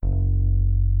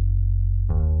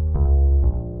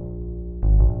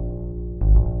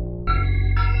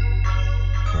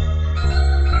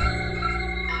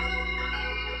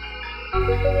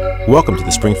Welcome to the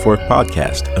Springforth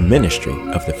Podcast, a ministry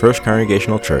of the First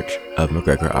Congregational Church of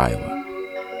McGregor, Iowa.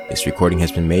 This recording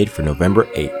has been made for November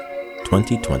 8,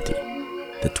 2020,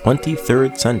 the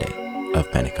 23rd Sunday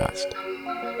of Pentecost.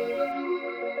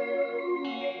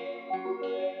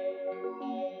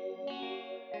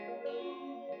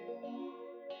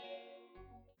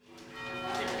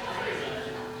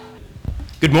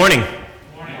 Good morning.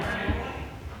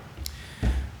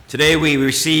 Today we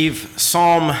receive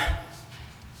Psalm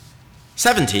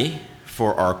 70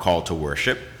 for our call to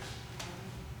worship.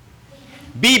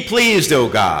 Be pleased, O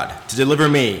God, to deliver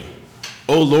me.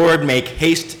 O Lord, make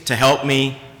haste to help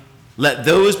me. Let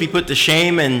those be put to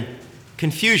shame and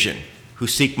confusion who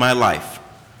seek my life.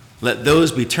 Let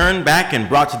those be turned back and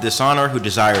brought to dishonor who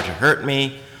desire to hurt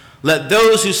me. Let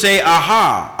those who say,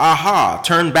 Aha, aha,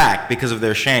 turn back because of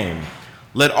their shame.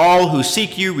 Let all who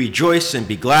seek you rejoice and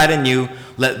be glad in you.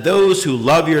 Let those who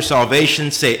love your salvation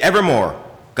say evermore,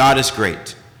 God is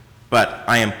great, but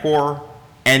I am poor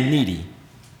and needy.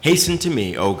 Hasten to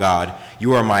me, O God.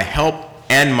 You are my help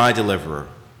and my deliverer.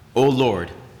 O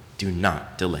Lord, do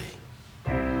not delay.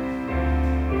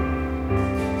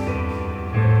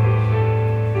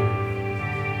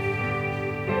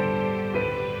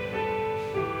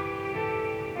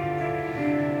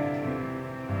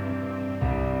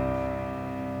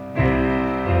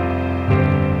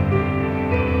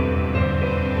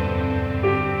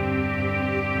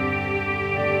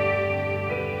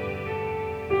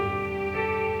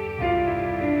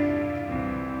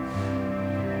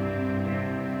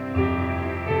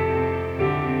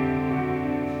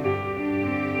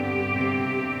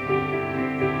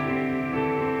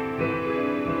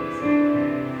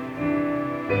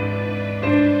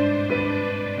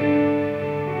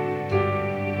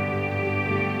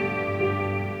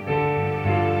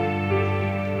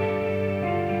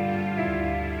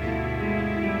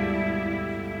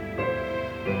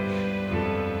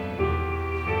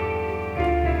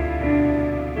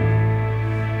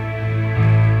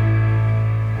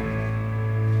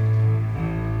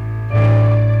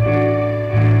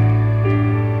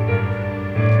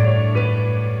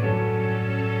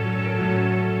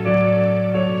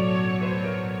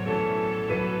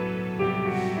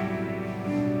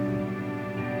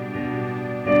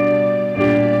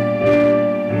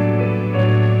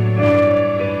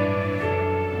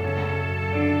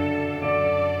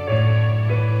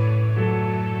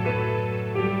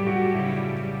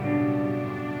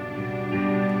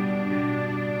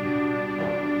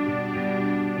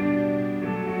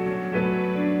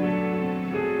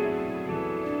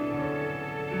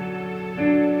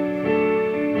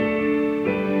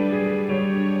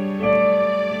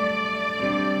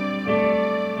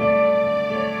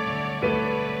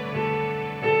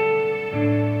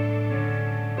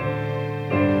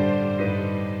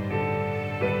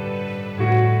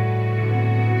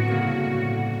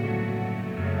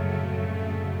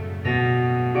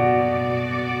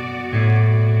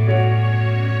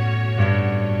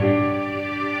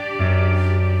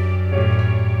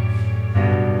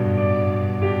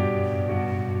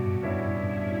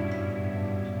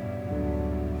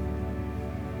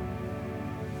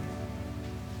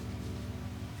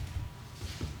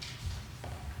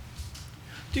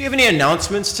 Do you have any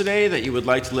announcements today that you would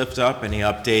like to lift up? Any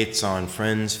updates on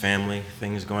friends, family,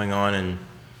 things going on in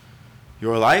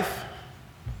your life?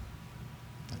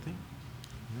 Nothing?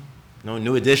 No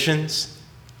new additions?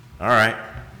 All right.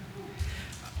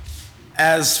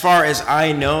 As far as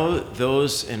I know,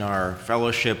 those in our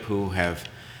fellowship who have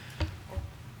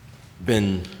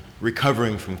been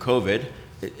recovering from COVID,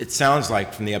 it sounds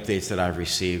like from the updates that I've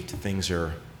received, things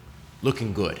are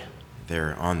looking good.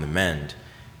 They're on the mend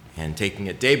and taking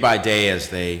it day by day as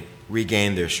they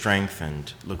regain their strength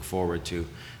and look forward to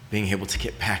being able to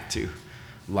get back to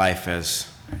life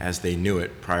as they knew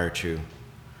it prior to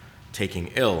taking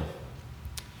ill.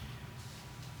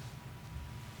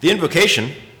 The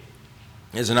invocation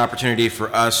is an opportunity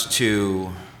for us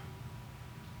to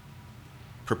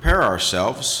prepare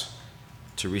ourselves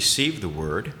to receive the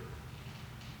word.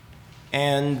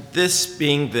 And this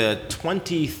being the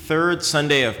 23rd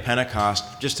Sunday of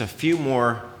Pentecost, just a few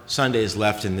more Sundays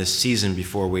left in this season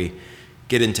before we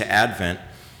get into Advent.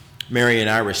 Mary and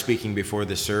I were speaking before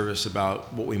the service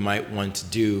about what we might want to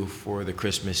do for the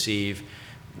Christmas Eve.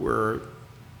 And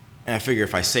I figure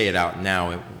if I say it out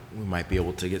now, we might be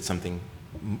able to get something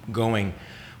going.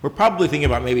 We're probably thinking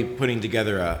about maybe putting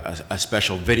together a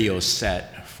special video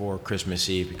set for Christmas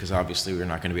Eve, because obviously we're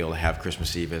not going to be able to have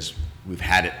Christmas Eve as we've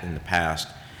had it in the past.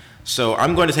 So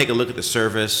I'm going to take a look at the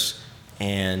service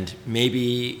and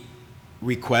maybe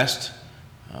request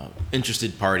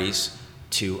interested parties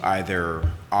to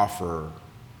either offer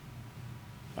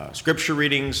scripture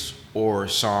readings or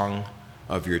song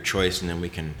of your choice, and then we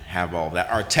can have all that.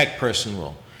 Our tech person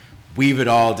will weave it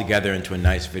all together into a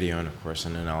nice video, and of course,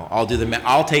 and then I'll do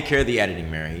I'll take care of the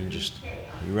editing, Mary.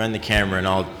 You run the camera, and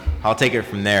I'll take it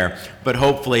from there. But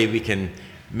hopefully, we can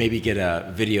maybe get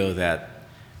a video that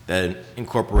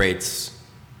incorporates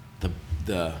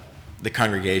the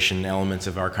congregation, elements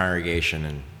of our congregation,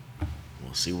 and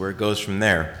we'll see where it goes from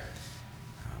there.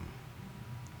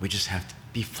 We just have to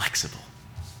be flexible.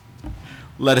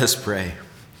 Let us pray.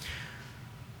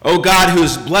 O God,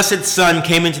 whose blessed Son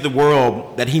came into the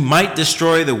world that he might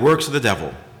destroy the works of the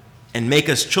devil and make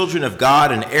us children of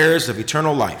God and heirs of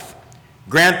eternal life,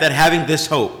 grant that having this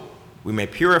hope, we may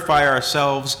purify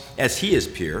ourselves as he is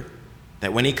pure,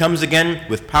 that when he comes again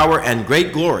with power and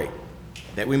great glory,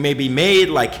 that we may be made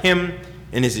like him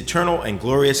in his eternal and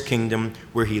glorious kingdom,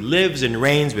 where he lives and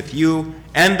reigns with you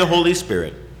and the Holy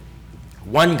Spirit,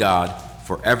 one God,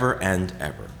 forever and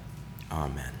ever.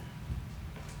 Amen.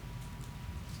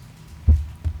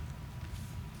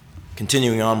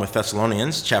 Continuing on with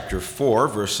Thessalonians chapter 4,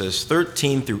 verses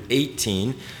 13 through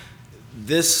 18,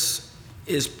 this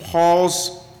is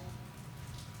Paul's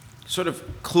sort of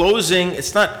closing.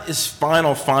 It's not his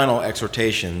final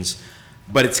exhortations,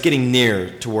 but it's getting near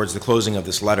towards the closing of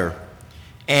this letter.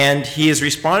 And he is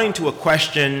responding to a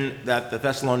question that the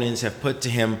Thessalonians have put to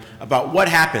him about what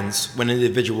happens when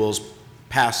individuals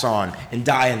pass on and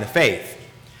die in the faith.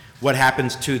 What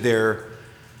happens to their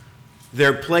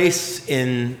place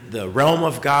in the realm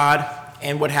of God,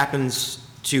 and what happens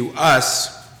to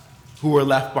us who are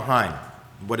left behind.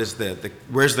 Where's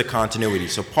the continuity?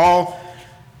 So Paul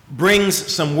brings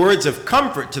some words of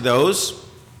comfort to those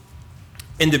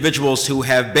individuals who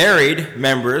have buried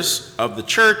members of the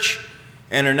church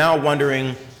and are now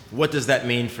wondering, what does that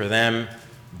mean for them,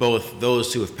 both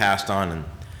those who have passed on and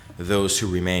those who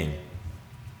remain.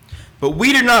 But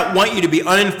we do not want you to be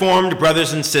uninformed,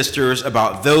 brothers and sisters,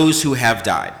 about those who have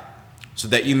died, so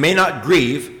that you may not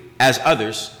grieve as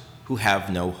others who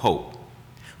have no hope.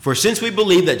 For since we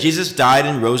believe that Jesus died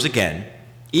and rose again,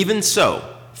 even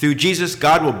so, through Jesus,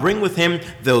 God will bring with him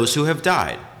those who have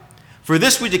died. For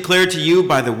this we declare to you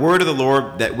by the word of the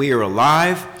Lord, that we are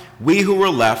alive. We who are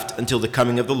left until the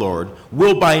coming of the Lord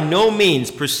will by no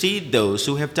means precede those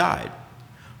who have died.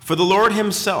 For the Lord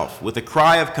himself, with a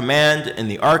cry of command and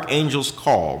the archangel's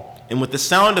call, and with the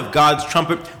sound of God's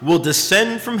trumpet, will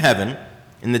descend from heaven,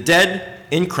 and the dead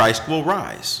in Christ will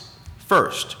rise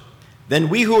first. Then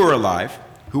we who are alive,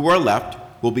 who are left,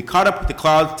 will be caught up with the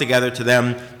clouds together to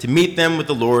them, to meet them with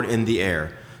the Lord in the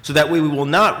air, so that we will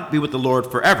not be with the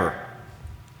Lord forever.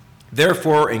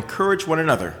 Therefore, encourage one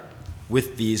another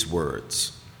with these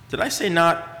words. Did I say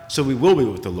not, so we will be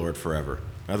with the Lord forever?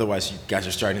 Otherwise, you guys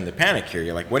are starting to panic here.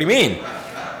 You're like, what do you mean?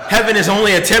 Heaven is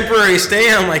only a temporary stay?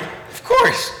 And I'm like, of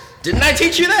course. Didn't I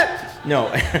teach you that? No,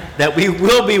 that we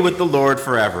will be with the Lord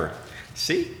forever.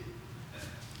 See?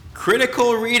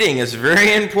 Critical reading is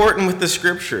very important with the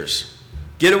scriptures.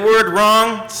 Get a word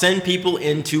wrong, send people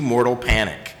into mortal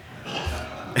panic.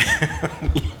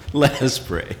 Let us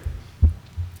pray.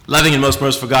 Loving and most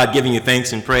merciful God, giving you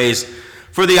thanks and praise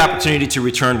for the opportunity to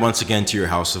return once again to your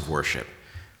house of worship.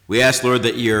 We ask, Lord,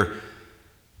 that your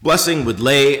blessing would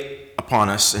lay upon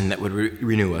us and that would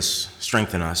renew us,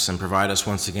 strengthen us, and provide us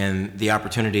once again the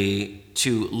opportunity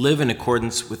to live in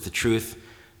accordance with the truth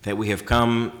that we have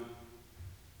come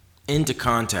into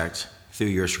contact through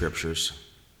your scriptures.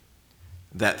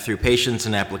 That through patience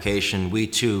and application, we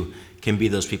too can be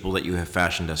those people that you have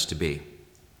fashioned us to be.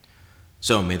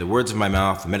 So may the words of my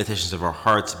mouth, the meditations of our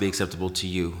hearts be acceptable to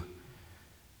you.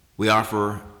 We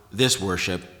offer this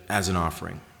worship as an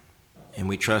offering. And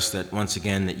we trust that once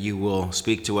again that you will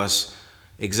speak to us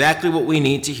exactly what we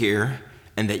need to hear,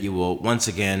 and that you will once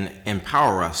again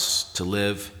empower us to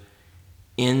live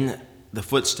in the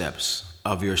footsteps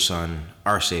of your Son,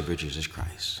 our Savior, Jesus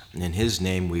Christ. And in his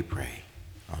name we pray.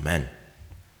 Amen.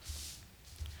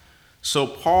 So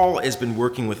Paul has been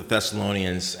working with the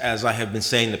Thessalonians. As I have been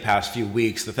saying the past few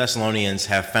weeks, the Thessalonians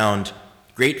have found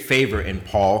great favor in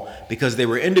Paul because they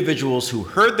were individuals who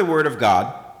heard the word of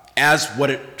God as what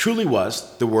it truly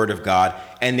was, the word of God,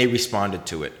 and they responded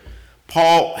to it.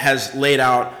 Paul has laid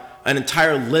out an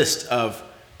entire list of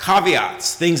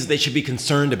caveats, things that they should be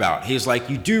concerned about. He's like,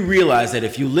 you do realize that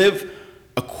if you live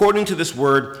according to this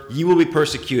word, you will be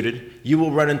persecuted, you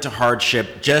will run into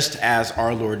hardship, just as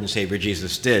our Lord and Savior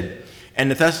Jesus did.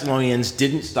 And the Thessalonians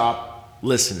didn't stop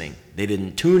listening. They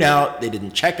didn't tune out, they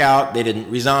didn't check out, they didn't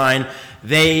resign.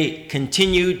 They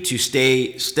continued to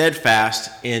stay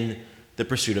steadfast in the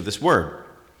pursuit of this word.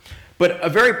 But a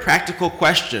very practical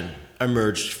question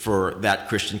emerged for that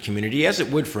Christian community, as it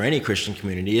would for any Christian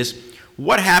community, is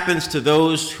what happens to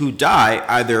those who die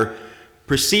either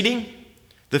preceding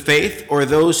the faith or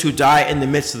those who die in the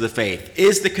midst of the faith?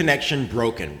 Is the connection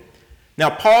broken?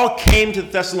 Now, Paul came to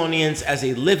the Thessalonians as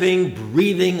a living,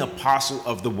 breathing apostle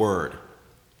of the word.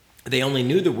 They only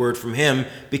knew the word from him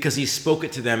because he spoke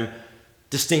it to them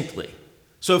distinctly.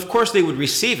 So, of course, they would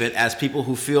receive it as people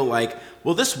who feel like,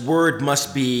 well, this word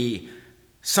must be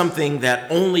something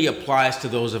that only applies to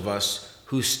those of us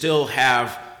who still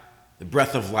have the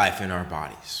breath of life in our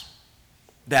bodies.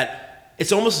 That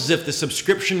it's almost as if the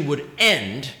subscription would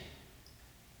end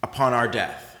upon our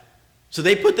death. So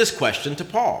they put this question to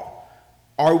Paul.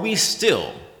 Are we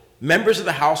still members of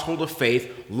the household of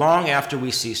faith long after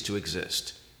we cease to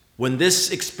exist? When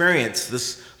this experience,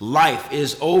 this life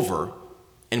is over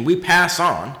and we pass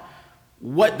on,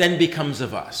 what then becomes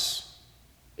of us?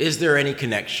 Is there any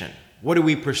connection? What are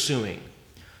we pursuing?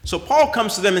 So Paul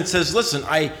comes to them and says, listen,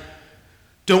 I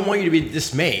don't want you to be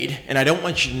dismayed, and I don't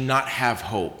want you to not have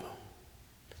hope.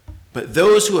 But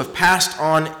those who have passed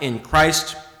on in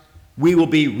Christ, we will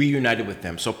be reunited with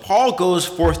them. So Paul goes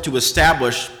forth to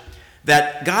establish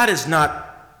that God is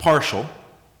not partial,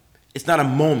 it's not a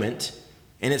moment,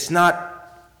 and it's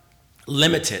not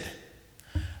limited,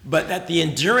 but that the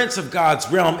endurance of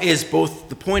God's realm is both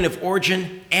the point of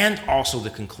origin and also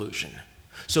the conclusion.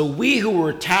 So we who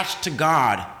were attached to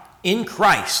God in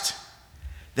Christ,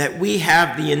 that we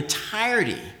have the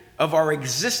entirety of our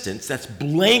existence that's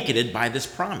blanketed by this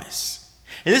promise.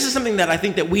 And this is something that I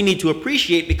think that we need to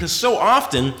appreciate, because so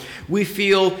often we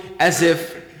feel as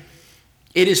if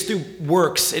it is through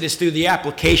works, it is through the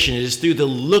application, it is through the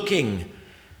looking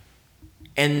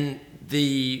and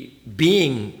the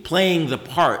being, playing the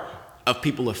part of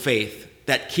people of faith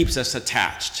that keeps us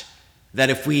attached. That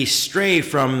if we stray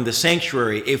from the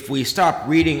sanctuary, if we stop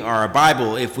reading our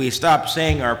Bible, if we stop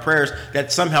saying our prayers,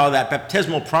 that somehow that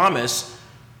baptismal promise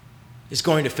is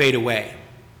going to fade away.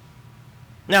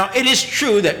 Now, it is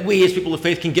true that we as people of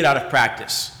faith can get out of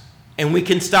practice, and we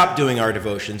can stop doing our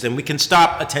devotions, and we can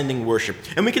stop attending worship,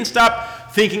 and we can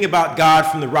stop thinking about God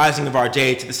from the rising of our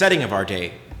day to the setting of our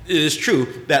day. It is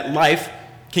true that life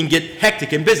can get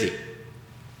hectic and busy,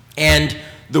 and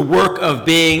the work of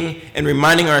being and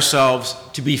reminding ourselves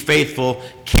to be faithful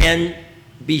can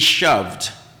be shoved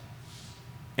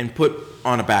and put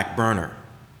on a back burner.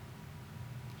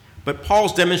 But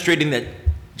Paul's demonstrating that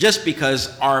just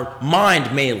because our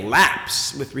mind may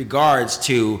lapse with regards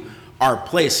to our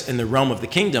place in the realm of the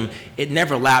kingdom, it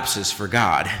never lapses for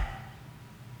God.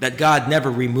 That God never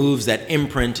removes that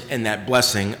imprint and that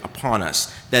blessing upon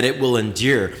us, that it will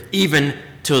endure even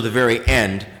till the very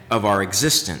end of our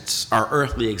existence, our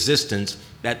earthly existence,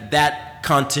 that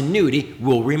continuity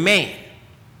will remain.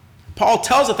 Paul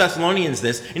tells the Thessalonians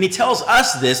this, and he tells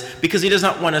us this because he does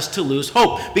not want us to lose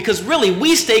hope. Because really,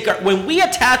 when we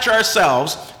attach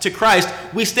ourselves to Christ,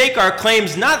 we stake our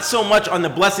claims not so much on the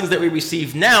blessings that we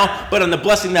receive now, but on the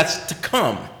blessing that's to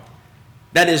come.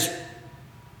 That is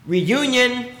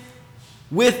reunion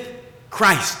with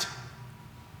Christ.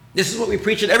 This is what we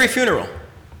preach at every funeral.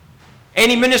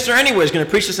 Any minister anywhere is going to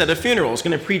preach this at a funeral. Is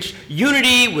going to preach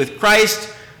unity with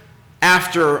Christ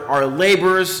after our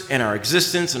labors and our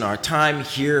existence and our time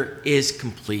here is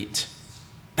complete.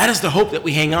 That is the hope that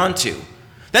we hang on to.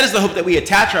 That is the hope that we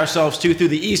attach ourselves to through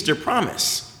the Easter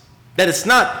promise. That it's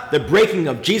not the breaking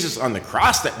of Jesus on the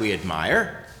cross that we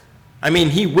admire. I mean,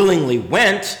 he willingly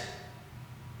went.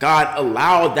 God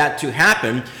allowed that to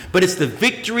happen. But it's the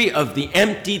victory of the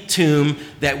empty tomb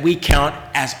that we count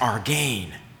as our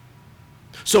gain.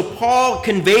 So Paul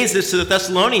conveys this to the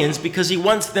Thessalonians because he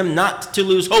wants them not to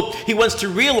lose hope. He wants to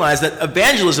realize that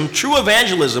evangelism, true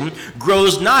evangelism,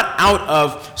 grows not out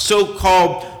of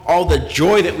so-called all the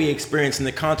joy that we experience in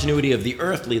the continuity of the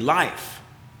earthly life,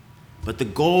 but the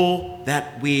goal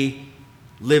that we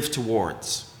live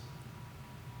towards.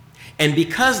 And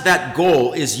because that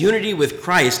goal is unity with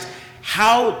Christ,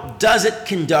 how does it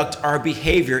conduct our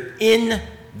behavior in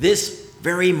this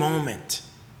very moment?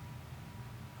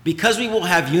 Because we will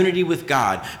have unity with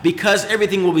God, because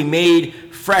everything will be made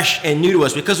fresh and new to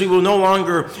us, because we will no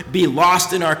longer be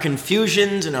lost in our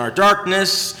confusions and our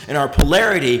darkness and our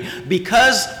polarity,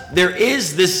 because there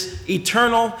is this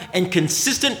eternal and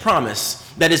consistent promise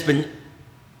that has been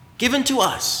given to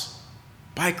us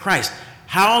by Christ.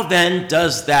 How then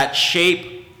does that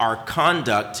shape our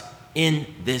conduct in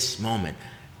this moment?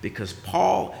 Because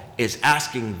Paul is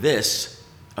asking this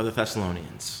of the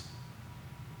Thessalonians.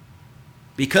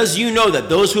 Because you know that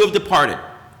those who have departed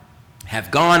have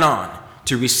gone on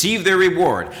to receive their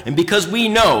reward, and because we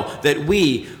know that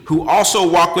we who also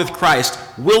walk with Christ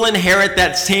will inherit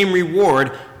that same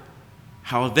reward,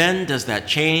 how then does that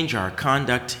change our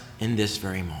conduct in this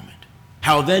very moment?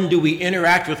 How then do we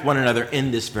interact with one another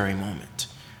in this very moment?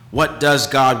 What does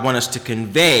God want us to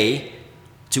convey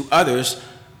to others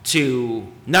to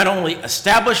not only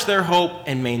establish their hope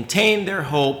and maintain their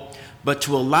hope, but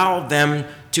to allow them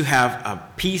to have a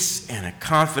peace and a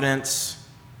confidence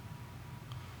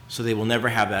so they will never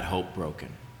have that hope broken?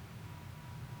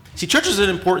 See, church is an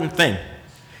important thing.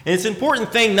 And it's an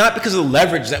important thing not because of the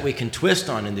leverage that we can twist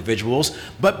on individuals,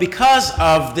 but because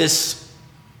of this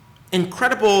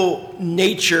incredible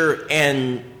nature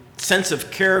and sense of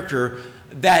character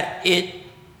that it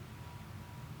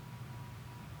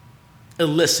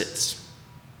elicits.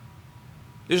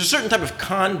 There's a certain type of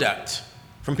conduct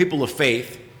from people of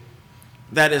faith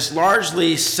that is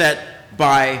largely set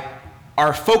by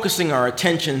our focusing our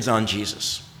attentions on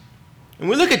Jesus. And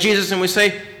we look at Jesus and we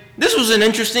say, this was an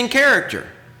interesting character.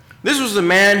 This was a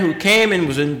man who came and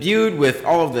was imbued with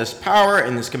all of this power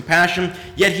and this compassion,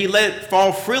 yet he let it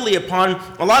fall freely upon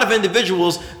a lot of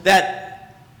individuals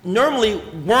that normally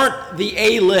weren't the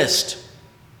A-list.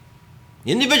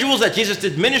 The individuals that Jesus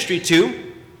did ministry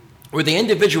to were the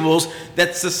individuals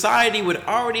that society would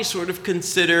already sort of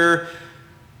consider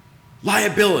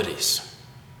liabilities.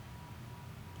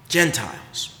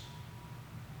 Gentiles,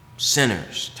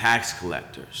 sinners, tax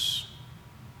collectors,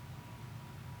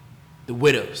 the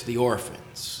widows, the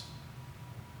orphans.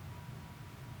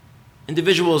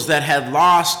 Individuals that had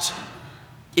lost,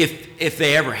 if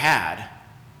they ever had,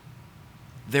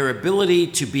 their ability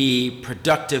to be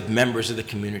productive members of the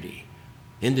community.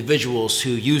 Individuals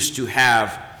who used to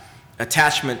have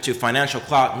attachment to financial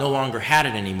clout no longer had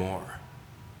it anymore.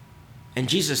 And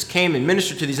Jesus came and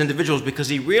ministered to these individuals because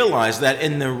he realized that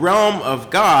in the realm of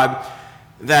God,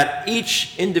 that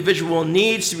each individual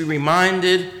needs to be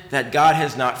reminded that God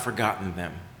has not forgotten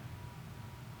them.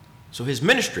 So his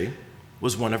ministry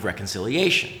was one of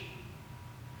reconciliation.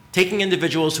 Taking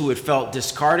individuals who had felt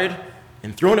discarded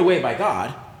and thrown away by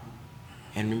God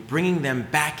and bringing them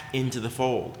back into the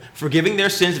fold. Forgiving their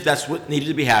sins if that's what needed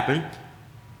to be happen.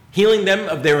 Healing them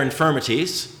of their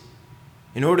infirmities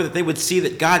in order that they would see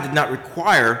that God did not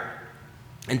require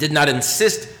and did not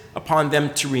insist upon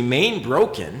them to remain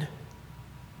broken,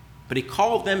 but he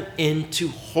called them into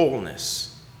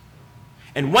wholeness.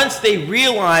 And once they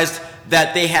realized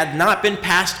that they had not been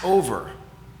passed over,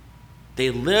 they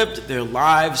lived their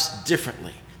lives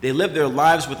differently. They lived their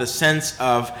lives with a sense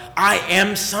of, I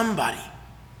am somebody.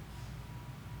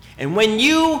 And when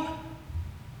you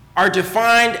are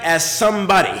defined as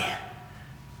somebody,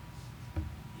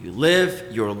 you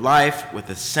live your life with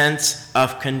a sense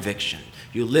of conviction.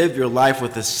 You live your life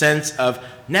with a sense of,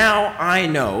 now I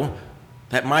know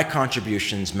that my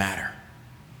contributions matter.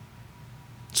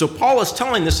 So Paul is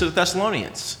telling this to the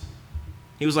Thessalonians.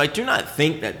 He was like, do not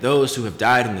think that those who have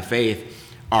died in the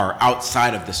faith are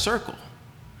outside of the circle.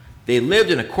 They lived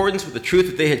in accordance with the truth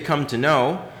that they had come to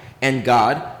know, and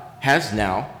God has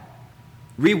now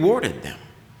rewarded them.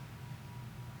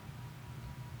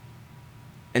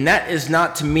 And that is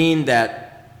not to mean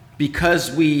that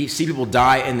because we see people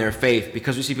die in their faith,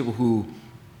 because we see people who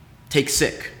take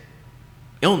sick,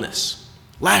 illness.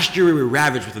 Last year we were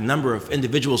ravaged with a number of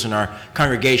individuals in our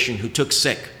congregation who took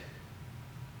sick,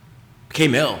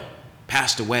 became ill,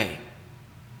 passed away.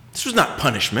 This was not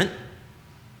punishment.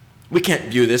 We can't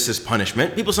view this as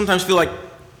punishment. People sometimes feel like,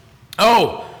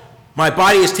 oh, my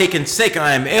body is taken sick and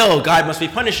I am ill, God must be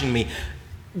punishing me.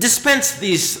 Dispense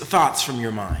these thoughts from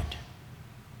your mind.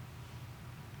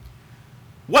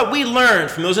 What we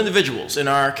learned from those individuals in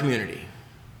our community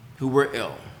who were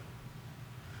ill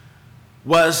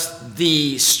was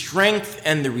the strength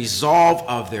and the resolve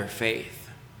of their faith.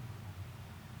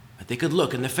 That they could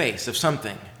look in the face of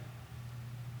something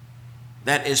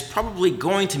that is probably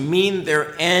going to mean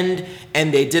their end,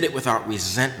 and they did it without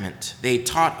resentment. They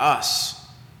taught us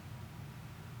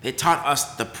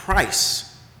the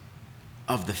price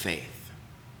of the faith.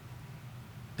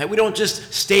 That we don't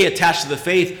just stay attached to the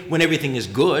faith when everything is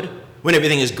good, when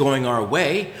everything is going our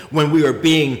way, when we are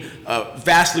being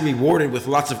vastly rewarded with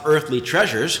lots of earthly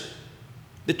treasures.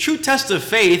 The true test of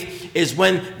faith is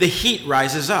when the heat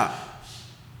rises up,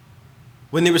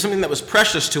 when there was something that was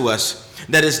precious to us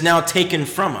that is now taken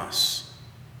from us,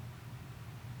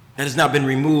 that has now been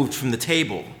removed from the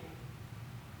table.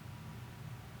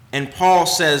 And Paul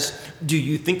says, do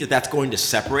you think that that's going to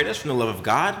separate us from the love of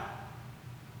God?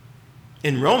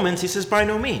 In Romans, he says, by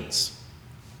no means.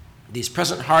 These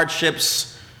present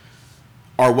hardships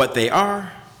are what they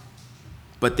are,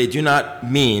 but they do not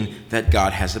mean that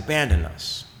God has abandoned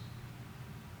us.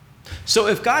 So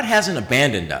if God hasn't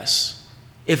abandoned us,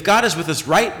 if God is with us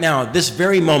right now, this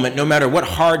very moment, no matter what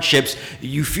hardships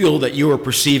you feel that you are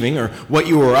perceiving or what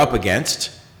you are up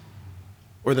against,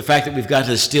 or the fact that we've got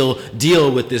to still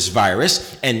deal with this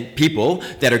virus and people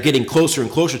that are getting closer and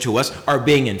closer to us are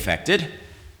being infected.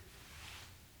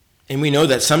 And we know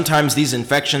that sometimes these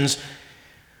infections,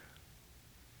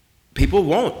 people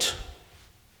won't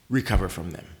recover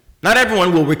from them. Not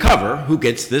everyone will recover who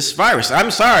gets this virus. I'm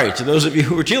sorry to those of you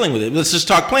who are dealing with it. Let's just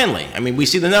talk plainly. I mean, we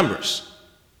see the numbers.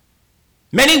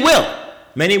 Many will.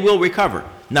 Many will recover.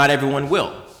 Not everyone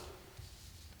will.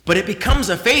 But it becomes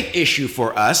a faith issue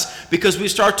for us because we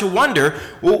start to wonder,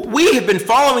 well, we have been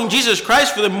following Jesus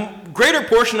Christ for the greater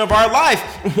portion of our life.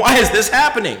 Why is this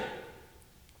happening?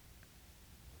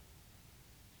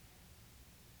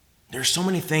 There are so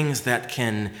many things that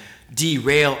can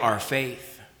derail our faith.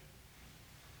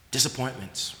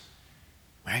 Disappointments,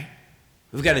 right?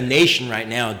 We've got a nation right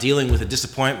now dealing with a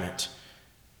disappointment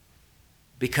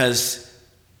because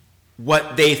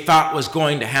what they thought was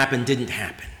going to happen didn't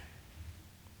happen.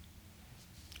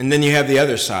 And then you have the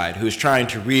other side who's trying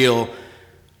to reel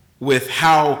with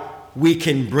how we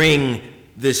can bring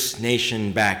this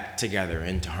nation back together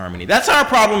into harmony. That's our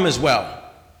problem as well.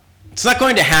 It's not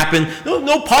going to happen.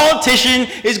 No politician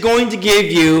is going to give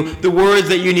you the words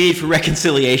that you need for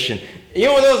reconciliation. You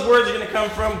know where those words are going to come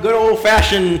from? Good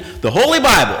old-fashioned, the Holy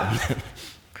Bible,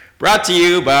 brought to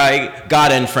you by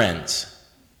God and friends.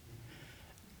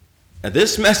 Now,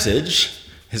 this message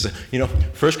is,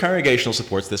 First Congregational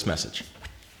supports this message.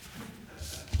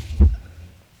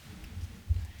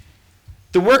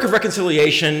 The work of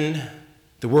reconciliation,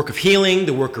 the work of healing,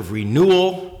 the work of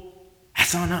renewal,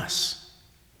 that's on us.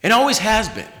 It always has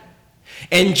been.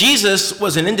 And Jesus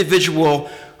was an individual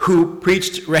who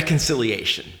preached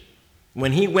reconciliation.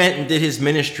 When he went and did his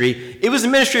ministry, it was a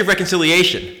ministry of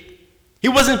reconciliation. He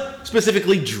wasn't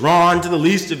specifically drawn to the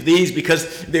least of these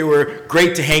because they were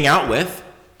great to hang out with,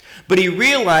 but he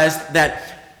realized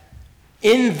that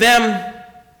in them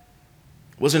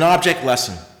was an object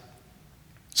lesson.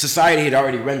 Society had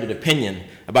already rendered opinion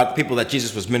about the people that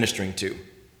Jesus was ministering to.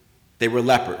 They were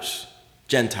lepers,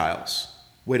 Gentiles,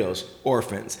 widows,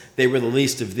 orphans. They were the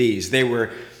least of these. They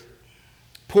were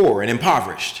poor and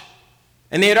impoverished.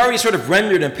 And they had already sort of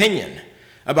rendered an opinion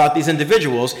about these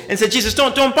individuals and said, Jesus,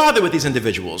 don't bother with these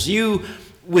individuals. You,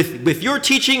 with your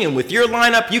teaching and with your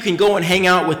lineup, you can go and hang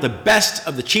out with the best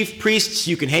of the chief priests.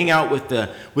 You can hang out with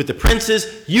the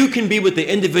princes. You can be with the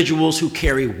individuals who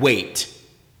carry weight.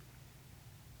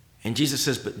 And Jesus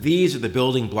says, but these are the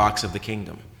building blocks of the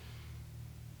kingdom.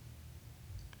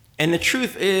 And the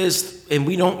truth is, and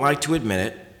we don't like to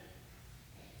admit it,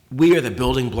 we are the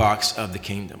building blocks of the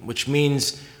kingdom, which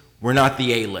means we're not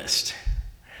the A-list.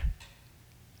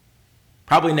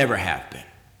 Probably never have been.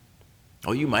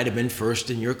 Oh, you might have been first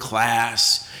in your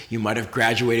class. You might have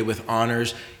graduated with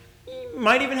honors. You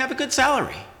might even have a good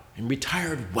salary and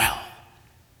retired well.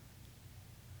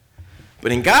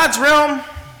 But in God's realm,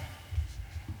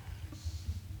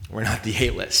 we're not the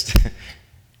A-list.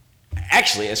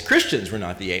 Actually, as Christians, we're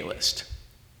not the A-list.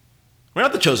 We're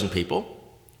not the chosen people.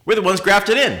 We're the ones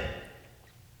grafted in.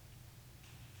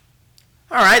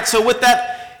 All right, so with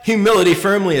that humility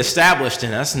firmly established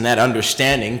in us and that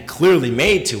understanding clearly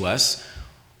made to us,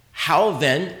 how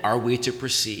then are we to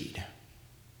proceed?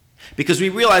 Because we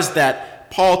realize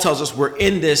that Paul tells us we're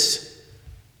in this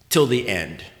till the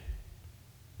end.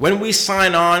 When we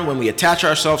sign on, when we attach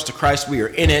ourselves to Christ, we are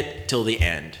in it till the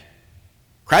end.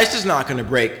 Christ is not going to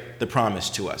break the promise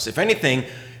to us. If anything,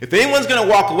 if anyone's going to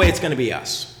walk away, it's going to be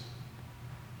us.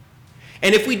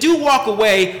 And if we do walk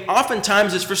away,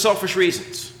 oftentimes it's for selfish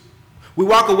reasons. We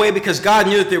walk away because God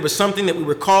knew that there was something that we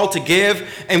were called to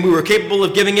give, and we were capable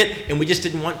of giving it, and we just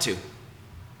didn't want to.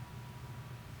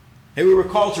 That we were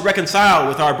called to reconcile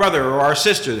with our brother or our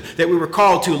sister, that we were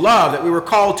called to love, that we were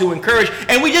called to encourage,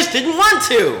 and we just didn't want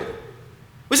to.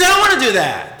 We said, I don't want to do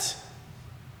that.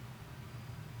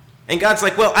 And God's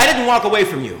like, well, I didn't walk away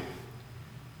from you.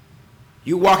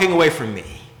 You're walking away from me.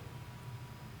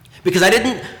 Because I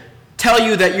didn't tell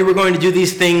you that you were going to do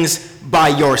these things by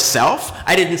yourself.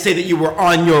 I didn't say that you were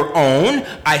on your own.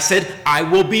 I said, I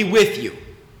will be with you.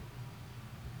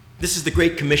 This is the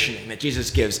great commissioning that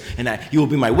Jesus gives. And you will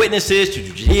be my witnesses to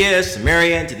Judea,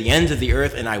 Samaria, and to the ends of the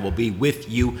earth, and I will be with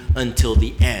you until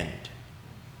the end.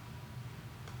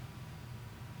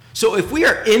 So if we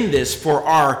are in this for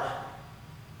our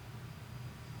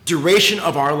duration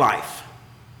of our life,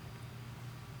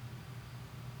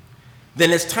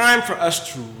 then it's time for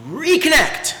us to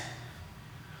reconnect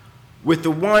with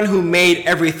the one who made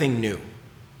everything new.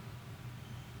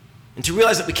 And to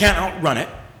realize that we can't outrun it,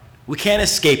 we can't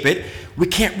escape it, we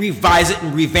can't revise it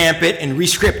and revamp it and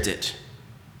rescript it.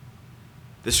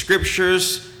 The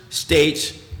scriptures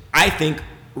state, I think,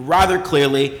 rather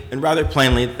clearly and rather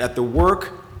plainly that the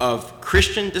work of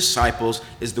Christian disciples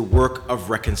is the work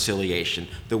of reconciliation,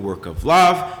 the work of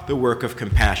love, the work of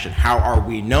compassion. How are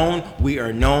we known? We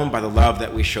are known by the love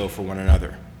that we show for one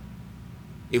another.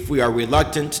 If we are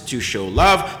reluctant to show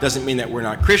love, doesn't mean that we're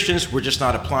not Christians. We're just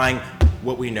not applying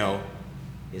what we know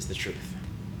is the truth.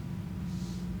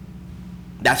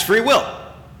 That's free will.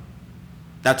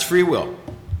 That's free will.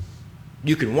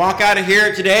 You can walk out of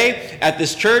here today at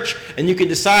this church and you can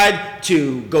decide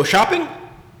to go shopping,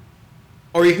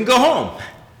 or you can go home.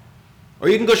 Or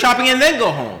you can go shopping and then go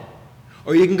home.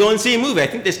 Or you can go and see a movie. I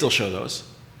think they still show those.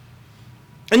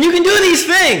 And you can do these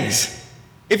things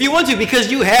if you want to,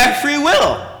 because you have free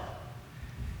will.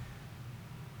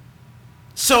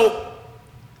 So,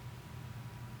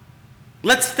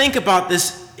 let's think about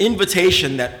this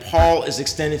invitation that Paul is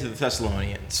extending to the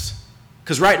Thessalonians.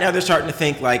 Because right now they're starting to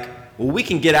think like, well, we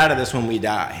can get out of this when we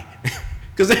die.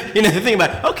 Because they're thinking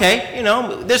about, okay,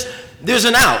 there's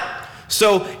an out.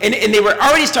 So, and they were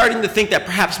already starting to think that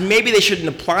perhaps maybe they shouldn't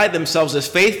apply themselves as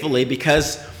faithfully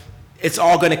because it's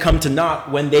all going to come to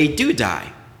naught when they do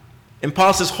die. And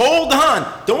Paul says, hold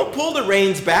on. Don't pull the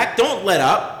reins back. Don't let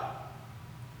up.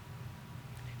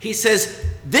 He says,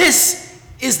 this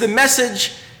is the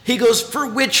message, he goes, for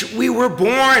which we were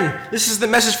born. This is the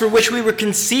message for which we were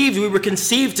conceived. We were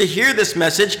conceived to hear this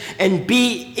message and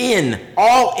be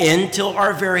all in till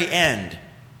our very end.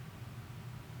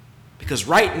 Because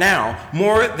right now,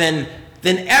 more than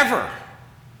ever,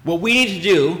 what we need to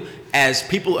do as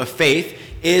people of faith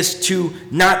is to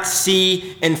not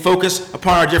see and focus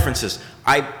upon our differences.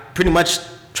 I pretty much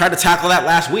tried to tackle that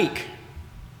last week.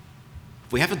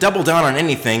 If we have to double down on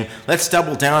anything, let's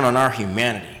double down on our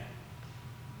humanity.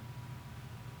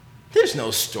 There's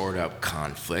no stored up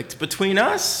conflict between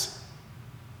us.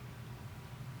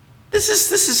 This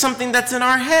is something that's in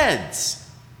our heads.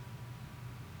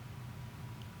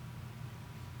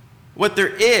 What there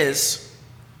is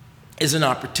an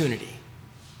opportunity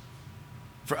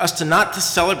for us to not to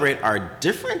celebrate our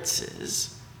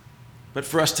differences, but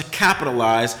for us to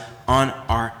capitalize on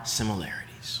our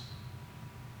similarities.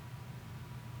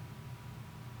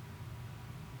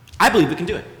 I believe we can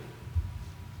do it.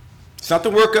 It's not the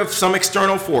work of some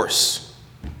external force.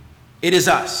 It is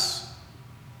us.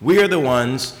 We are the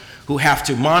ones who have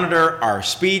to monitor our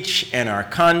speech and our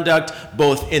conduct,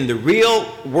 both in the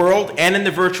real world and in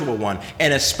the virtual one,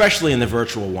 and especially in the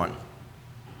virtual one.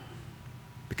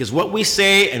 Because what we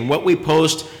say and what we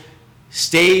post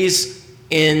stays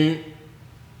in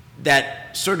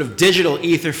that sort of digital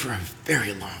ether for a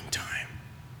very long time.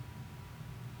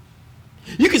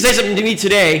 You can say something to me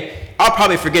today, I'll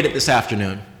probably forget it this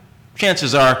afternoon.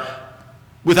 Chances are,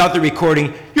 without the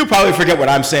recording, you'll probably forget what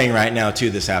I'm saying right now too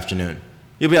this afternoon.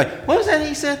 You'll be like, what was that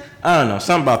he said? I don't know,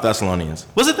 something about Thessalonians.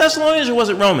 Was it Thessalonians or was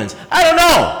it Romans? I don't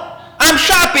know. I'm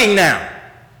shopping now.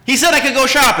 He said I could go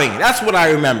shopping. That's what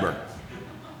I remember.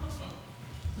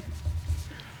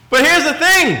 But here's the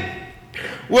thing.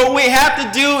 What we have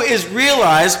to do is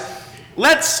realize,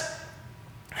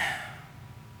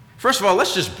 first of all,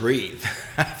 let's just breathe.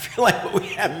 I feel like we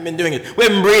haven't been doing it. We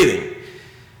haven't been breathing.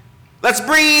 Let's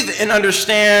breathe and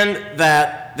understand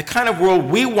that the kind of world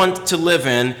we want to live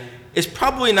in is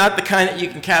probably not the kind that you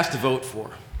can cast a vote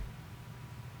for.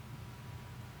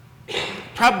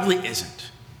 Probably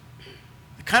isn't.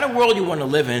 The kind of world you want to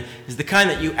live in is the kind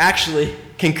that you actually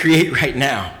can create right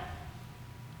now.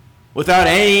 Without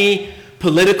any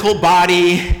political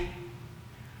body,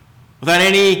 without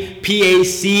any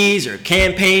PACs or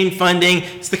campaign funding.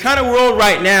 It's the kind of world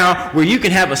right now where you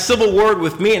can have a civil word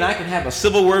with me and I can have a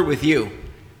civil word with you.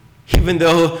 Even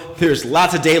though there's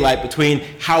lots of daylight between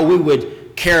how we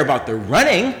would care about the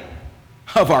running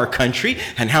of our country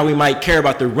and how we might care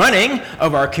about the running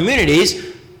of our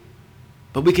communities,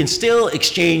 but we can still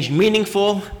exchange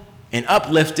meaningful and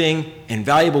uplifting and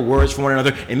valuable words for one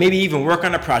another, and maybe even work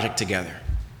on a project together.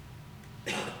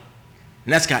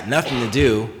 And that's got nothing to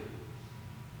do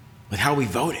with how we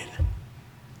voted,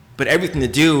 but everything to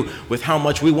do with how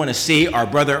much we want to see our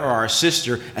brother or our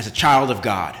sister as a child of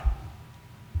God.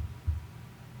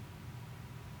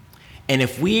 And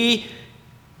if we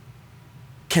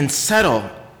can settle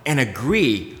and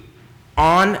agree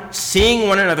on seeing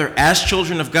one another as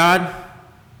children of God,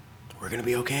 we're going to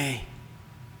be okay.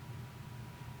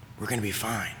 We're going to be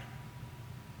fine.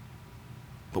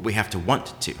 But we have to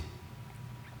want to.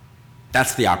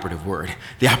 That's the operative word.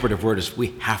 The operative word is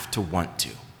we have to want to.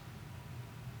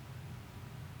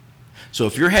 So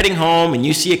if you're heading home and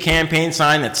you see a campaign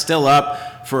sign that's still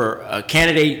up for a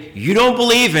candidate you don't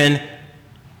believe in,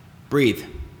 breathe.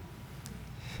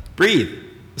 Breathe.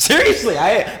 Seriously,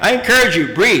 I encourage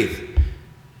you, breathe.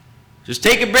 Just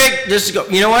take a break. Just go,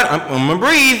 you know what? I'm going to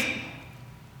breathe.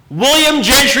 William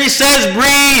Gentry says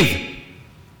breathe.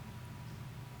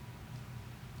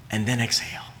 And then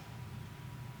exhale.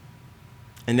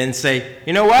 And then say,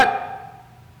 you know what?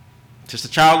 Just a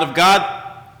child of God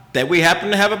that we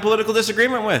happen to have a political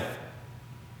disagreement with.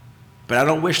 But I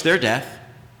don't wish their death.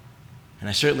 And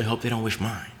I certainly hope they don't wish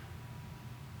mine.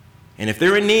 And if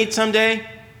they're in need someday,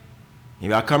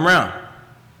 maybe I'll come around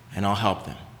and I'll help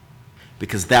them.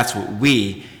 Because that's what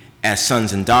we, as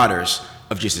sons and daughters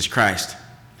of Jesus Christ,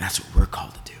 that's what we're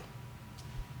called to do.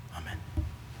 Amen.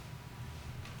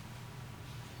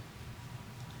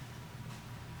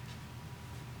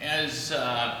 As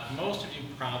most of you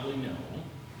probably know,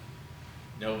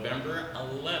 November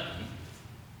 11th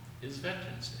is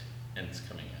Veterans Day, and it's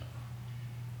coming up.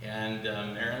 And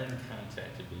Marilyn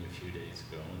contacted me a few days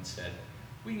ago and said,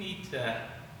 we need to,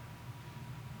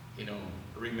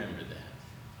 remember that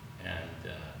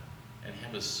and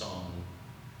have a song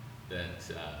that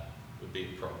would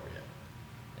be appropriate.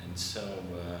 And so,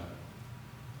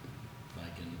 if I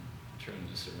can turn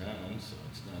this around so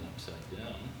it's not upside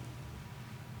down,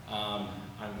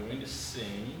 I'm going to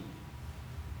sing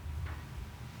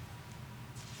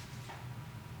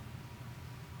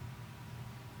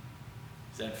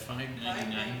Is that $5.99?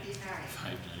 $5.99.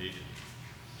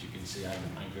 As you can see,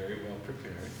 I'm very well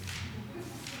prepared.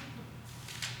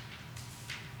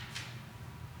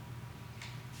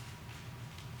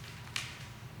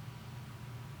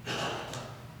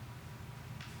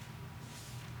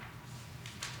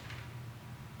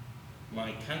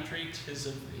 My country, 'tis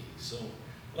of thee. So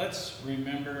let's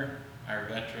remember our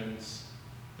veterans.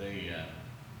 They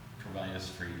provide us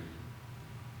freedom.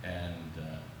 And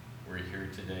we're here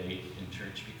today in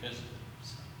church because of them.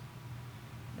 So,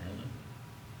 Marilyn.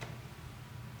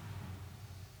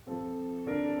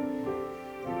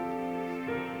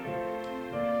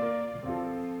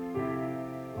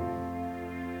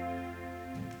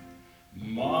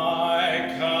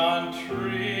 My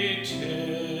country,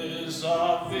 'tis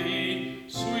of thee,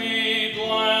 sweet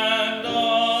land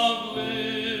of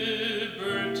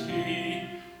liberty,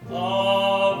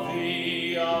 of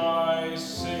thee I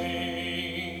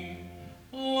sing.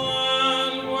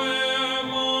 Land where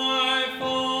my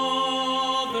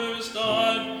fathers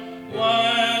died,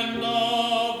 land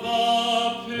of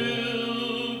the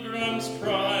pilgrim's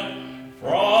pride,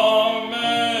 from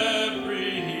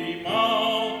every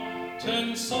mountainside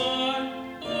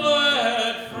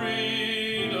let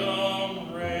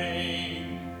freedom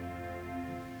reign.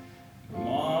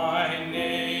 My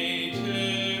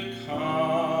native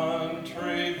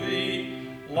country,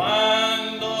 the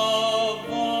land of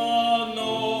the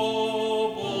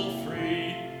noble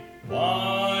free,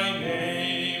 thy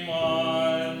name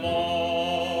I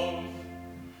love.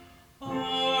 I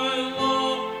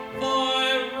love thy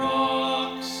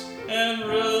rocks and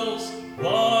rills,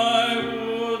 thy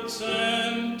woods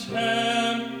and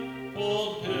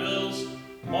templed hills,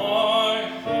 my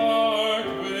heart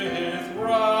with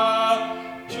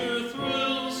rapture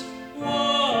thrills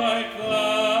like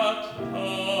that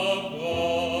above.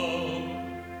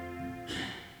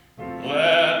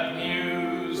 Let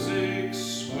music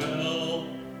swell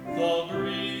the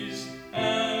breeze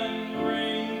and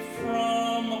ring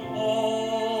from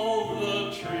all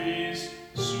the trees,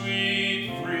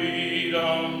 sweet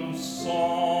freedom's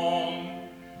song.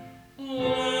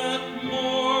 Let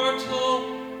mortal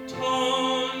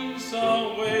tongues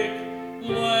awake,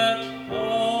 let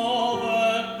all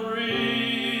that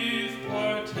breathe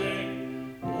partake,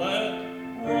 let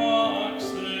rocks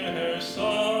their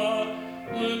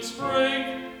silence break,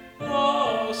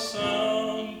 the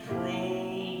sound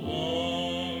prolong.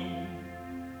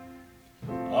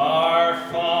 Our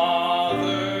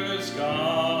fathers,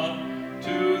 God,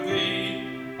 to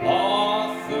thee,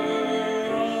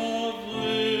 author of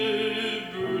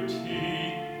liberty,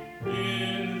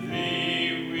 in thee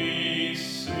we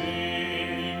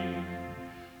sing.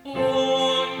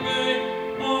 Long may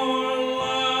our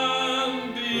land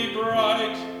be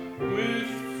bright with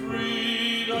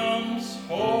freedom's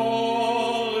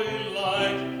holy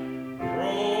light.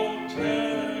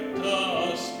 Protect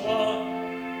us by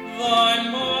thy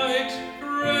might,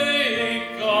 great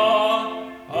God,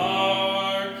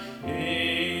 our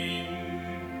King.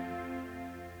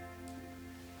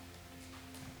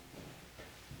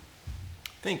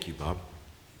 Thank you, Bob.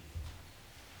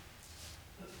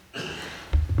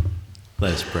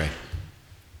 Let us pray.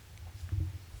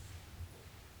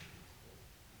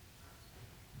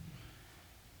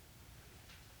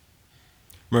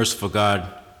 Merciful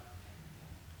God,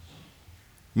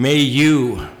 may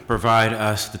you provide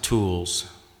us the tools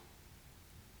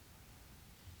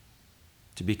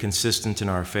to be consistent in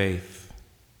our faith,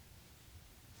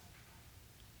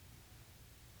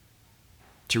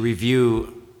 to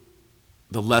review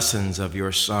the lessons of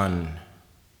your Son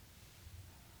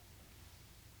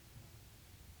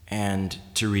and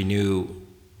to renew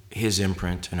his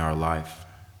imprint in our life.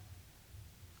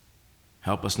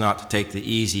 Help us not to take the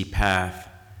easy path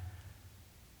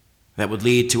that would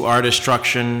lead to our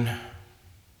destruction,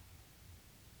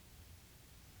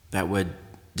 that would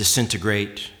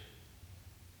disintegrate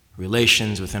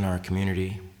relations within our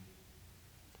community,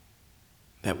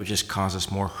 that would just cause us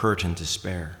more hurt and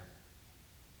despair.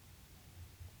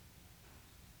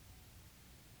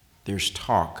 There's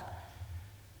talk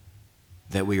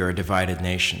that we are a divided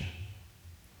nation.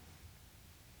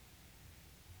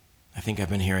 I think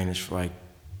I've been hearing this for like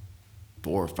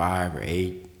 4 or 5 or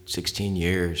 8, 16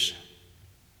 years.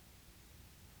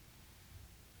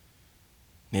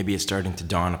 Maybe it's starting to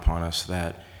dawn upon us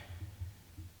that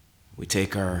we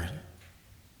take our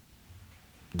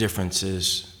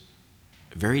differences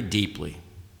very deeply.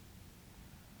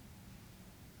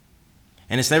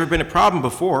 And it's never been a problem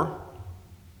before.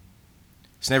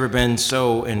 It's never been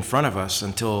so in front of us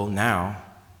until now.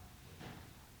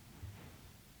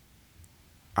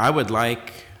 I would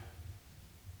like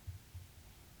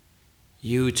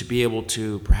you to be able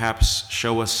to perhaps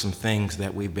show us some things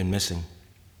that we've been missing.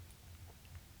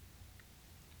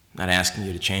 Not asking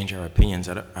you to change our opinions.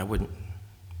 I wouldn't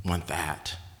want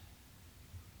that.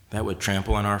 That would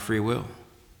trample on our free will.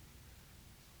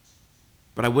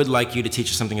 But I would like you to teach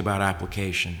us something about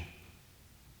application,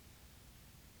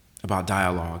 about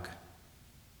dialogue,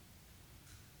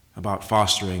 about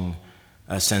fostering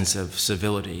a sense of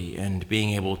civility and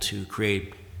being able to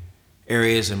create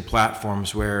areas and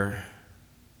platforms where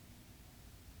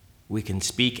we can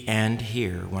speak and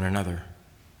hear one another.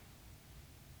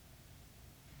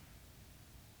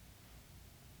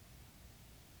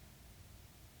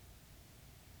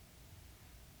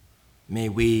 May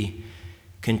we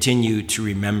continue to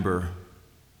remember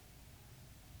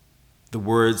the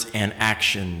words and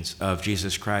actions of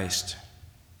Jesus Christ.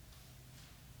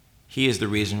 He is the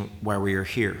reason why we are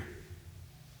here.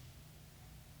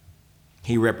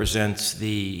 He represents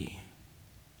the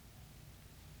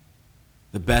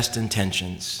best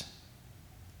intentions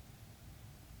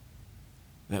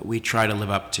that we try to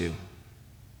live up to,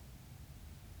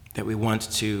 that we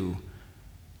want to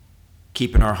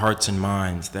keep in our hearts and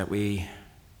minds, that we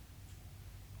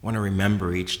want to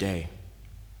remember each day.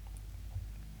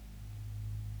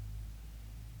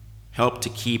 Help to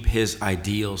keep his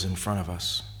ideals in front of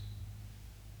us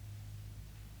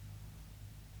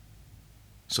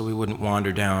so we wouldn't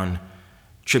wander down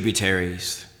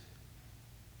tributaries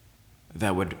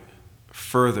that would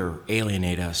further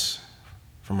alienate us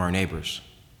from our neighbors.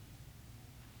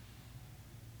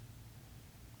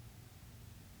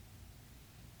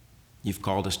 You've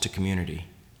called us to community,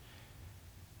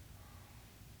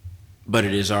 but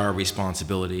it is our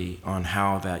responsibility on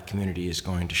how that community is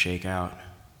going to shake out,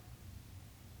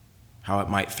 how it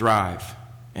might thrive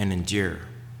and endure.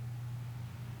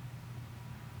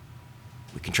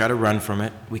 We can try to run from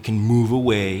it. We can move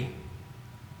away.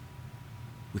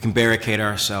 We can barricade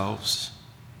ourselves.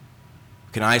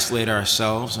 We can isolate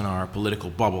ourselves in our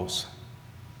political bubbles.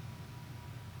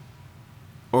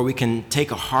 Or we can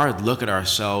take a hard look at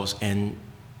ourselves and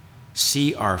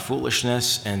see our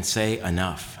foolishness and say,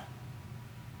 enough.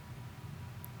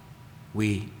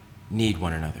 We need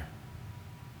one another.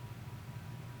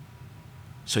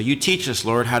 So you teach us,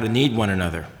 Lord, how to need one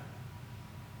another.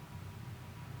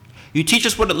 You teach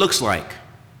us what it looks like.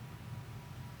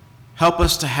 Help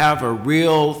us to have a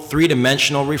real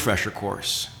three-dimensional refresher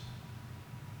course.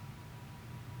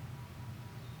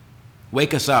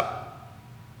 Wake us up,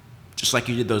 just like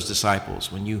you did those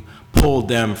disciples, when you pulled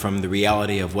them from the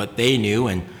reality of what they knew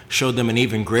and showed them an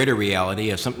even greater reality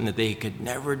of something that they could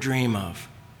never dream of.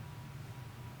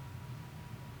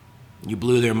 You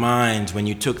blew their minds when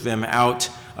you took them out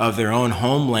of their own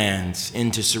homelands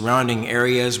into surrounding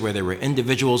areas where there were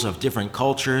individuals of different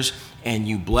cultures, and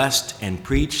you blessed and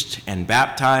preached and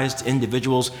baptized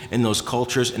individuals in those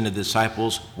cultures, and the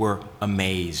disciples were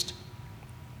amazed.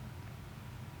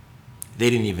 They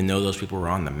didn't even know those people were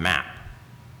on the map.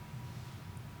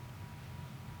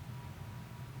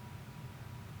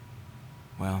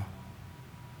 Well,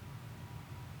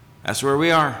 that's where we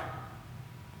are.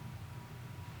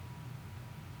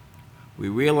 We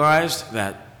realized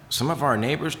that some of our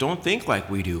neighbors don't think like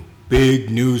we do. Big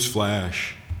news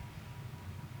flash.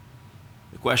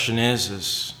 The question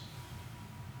is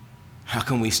how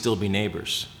can we still be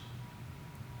neighbors?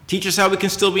 Teach us how we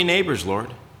can still be neighbors,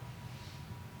 Lord.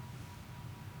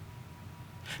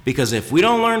 Because if we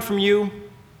don't learn from you,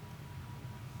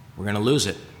 we're going to lose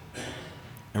it.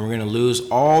 And we're going to lose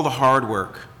all the hard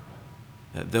work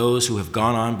that those who have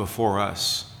gone on before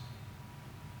us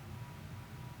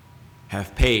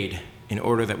have paid in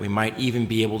order that we might even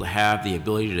be able to have the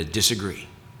ability to disagree.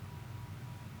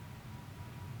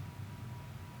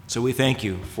 So we thank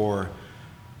you for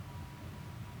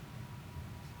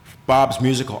Bob's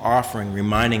musical offering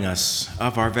reminding us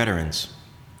of our veterans,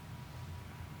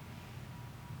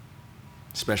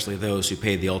 especially those who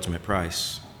paid the ultimate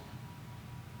price,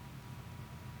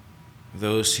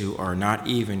 those who are not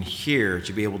even here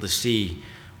to be able to see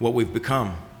what we've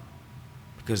become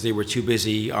because they were too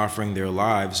busy offering their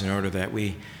lives in order that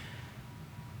we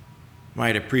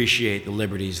might appreciate the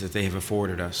liberties that they have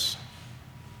afforded us.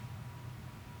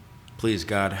 Please,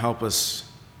 God, help us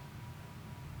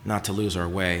not to lose our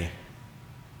way.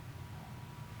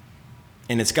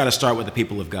 And it's got to start with the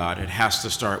people of God. It has to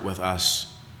start with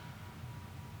us.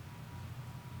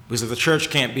 Because if the church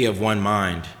can't be of one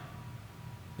mind,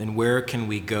 then where can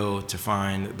we go to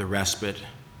find the respite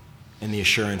and the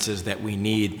assurances that we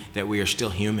need that we are still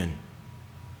human?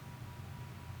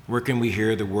 Where can we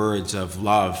hear the words of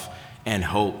love and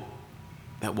hope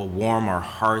that will warm our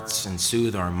hearts and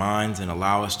soothe our minds and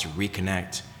allow us to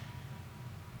reconnect?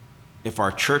 If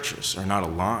our churches are not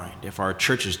aligned, if our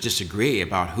churches disagree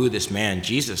about who this man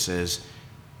Jesus is,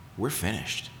 we're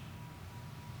finished.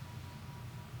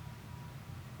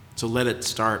 So let it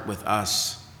start with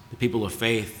us, the people of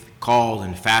faith, called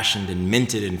and fashioned and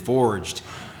minted and forged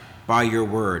by your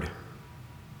word.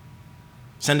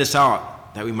 Send us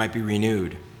out that we might be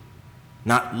renewed,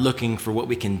 not looking for what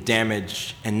we can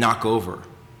damage and knock over,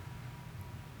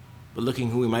 but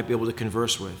looking who we might be able to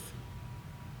converse with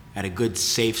at a good,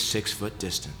 safe 6-foot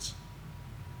distance.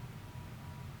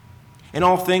 In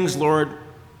all things, Lord,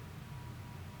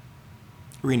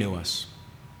 renew us.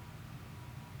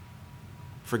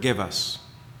 Forgive us.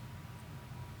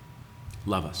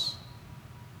 Love us.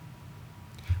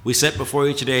 We set before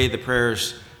you today the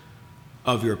prayers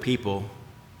of your people.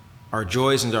 Our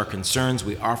joys and our concerns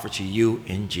we offer to you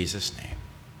in Jesus' name.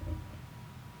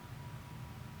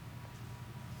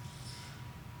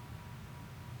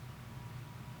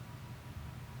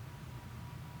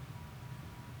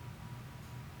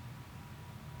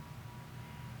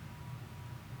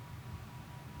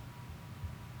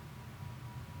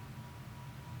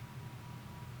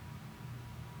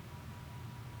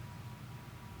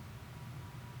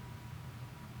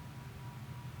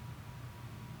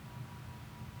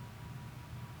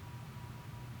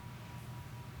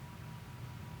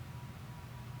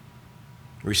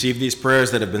 Receive these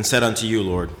prayers that have been said unto you,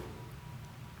 Lord.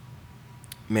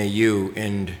 May you,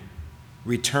 in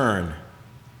return,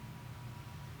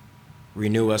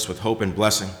 renew us with hope and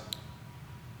blessing,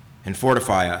 and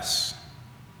fortify us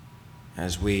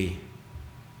as we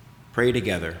pray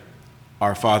together.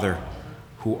 Our Father,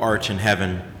 who art in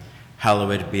heaven,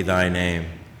 hallowed be thy name.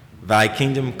 Thy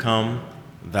kingdom come,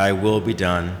 thy will be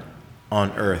done,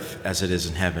 on earth as it is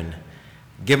in heaven.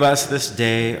 Give us this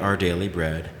day our daily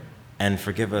bread, and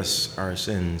forgive us our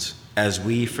sins, as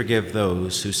we forgive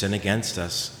those who sin against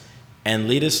us. And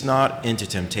lead us not into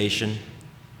temptation,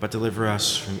 but deliver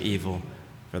us from evil.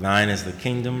 For thine is the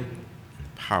kingdom, and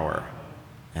the power,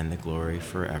 and the glory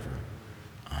forever.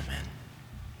 Amen.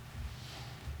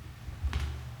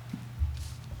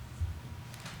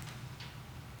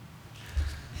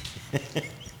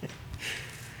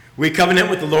 We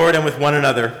covenant with the Lord and with one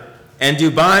another, and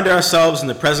do bind ourselves in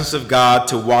the presence of God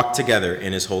to walk together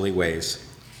in his holy ways.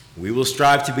 We will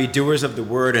strive to be doers of the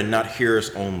word and not hearers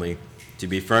only, to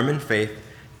be firm in faith,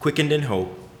 quickened in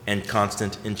hope, and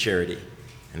constant in charity.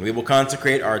 And we will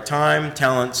consecrate our time,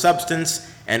 talent,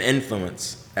 substance, and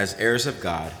influence as heirs of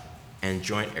God and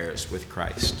joint heirs with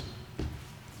Christ.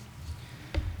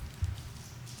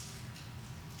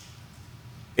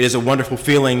 It is a wonderful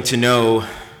feeling to know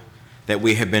that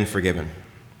we have been forgiven,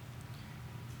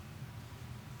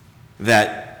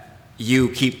 that you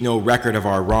keep no record of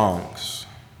our wrongs,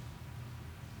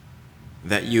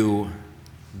 that you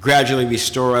gradually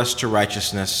restore us to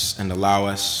righteousness and allow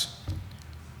us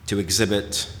to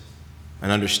exhibit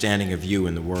an understanding of you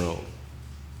in the world.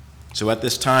 So at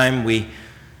this time, we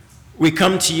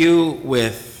come to you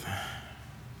with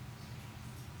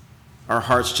our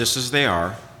hearts just as they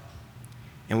are,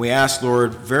 and we ask,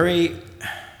 Lord,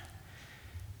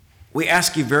 we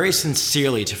ask you very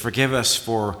sincerely to forgive us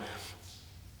for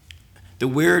the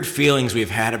weird feelings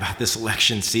we've had about this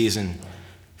election season,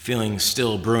 feelings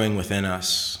still brewing within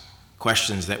us,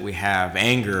 questions that we have,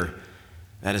 anger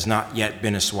that has not yet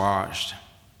been assuaged.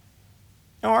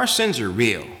 Now, our sins are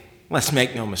real. Let's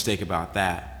make no mistake about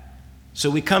that. So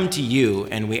we come to you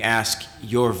and we ask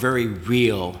your very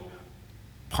real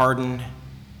pardon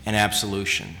and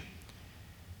absolution.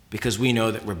 because we know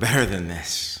that we're better than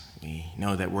this. We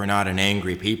know that we're not an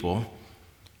angry people.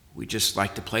 We just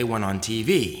like to play one on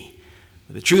TV.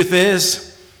 But the truth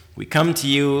is, we come to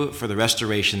you for the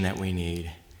restoration that we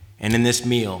need. And in this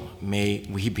meal, may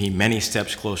we be many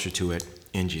steps closer to it.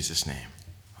 In Jesus' name,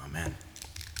 amen.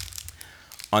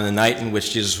 On the night in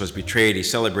which Jesus was betrayed, he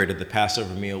celebrated the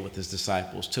Passover meal with his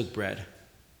disciples, took bread,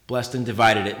 blessed and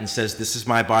divided it, and says, "This is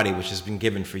my body which has been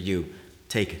given for you.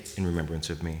 Take it in remembrance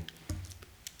of me."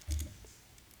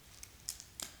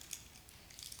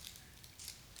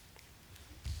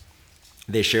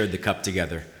 They shared the cup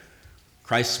together.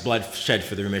 Christ's blood shed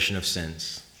for the remission of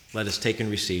sins. Let us take and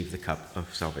receive the cup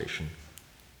of salvation.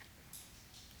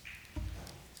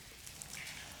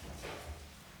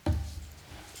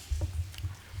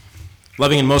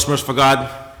 Loving and most merciful God,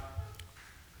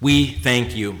 we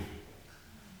thank you.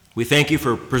 We thank you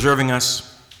for preserving us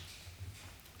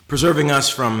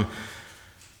from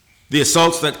the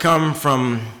assaults that come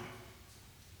from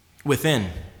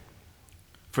within,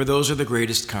 for those are the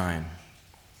greatest kind.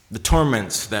 The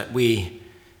torments that we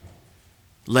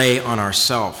lay on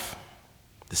ourselves,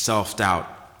 the self-doubt,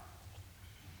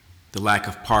 the lack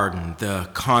of pardon, the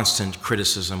constant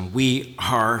criticism. We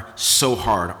are so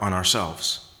hard on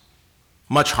ourselves,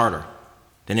 much harder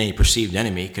than any perceived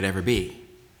enemy could ever be.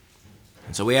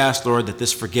 And so we ask, Lord, that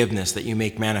this forgiveness that you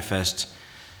make manifest,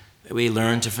 that we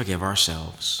learn to forgive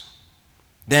ourselves.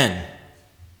 Then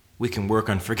we can work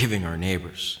on forgiving our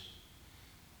neighbors.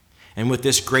 And with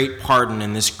this great pardon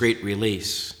and this great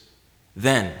release,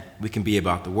 then we can be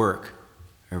about the work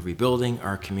of rebuilding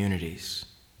our communities,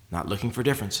 not looking for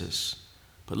differences,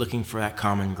 but looking for that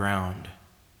common ground.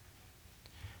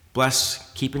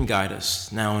 Bless, keep, and guide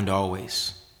us now and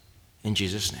always. In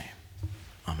Jesus' name,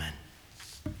 amen.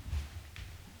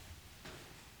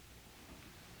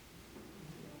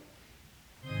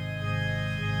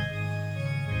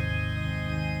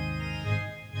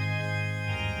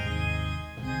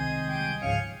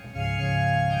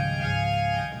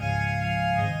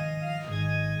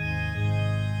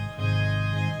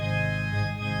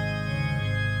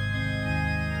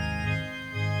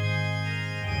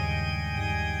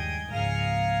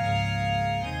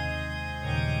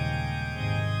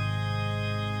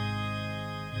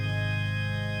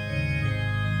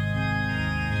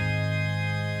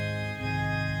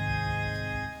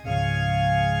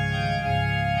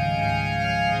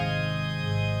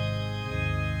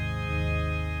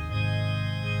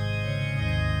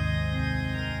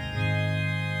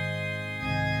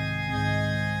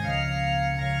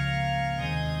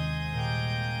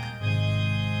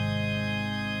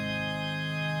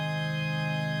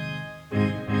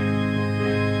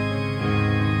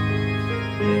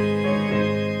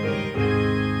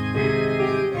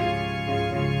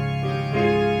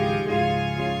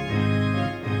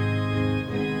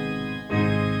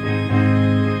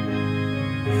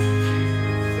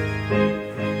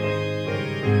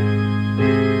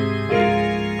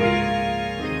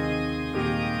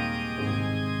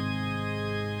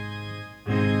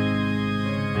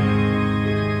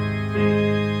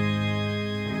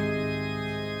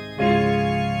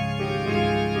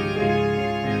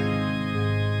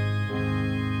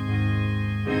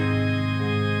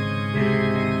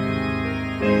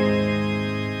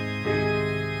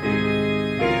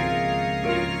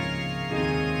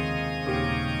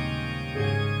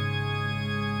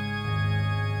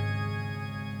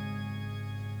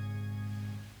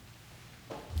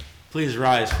 Please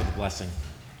rise for the blessing.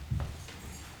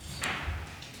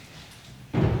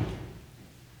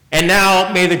 And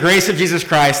now may the grace of Jesus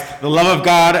Christ, the love of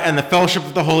God, and the fellowship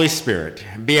of the Holy Spirit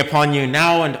be upon you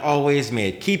now and always. May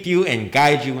it keep you and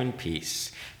guide you in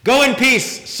peace. Go in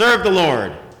peace. Serve the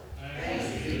Lord.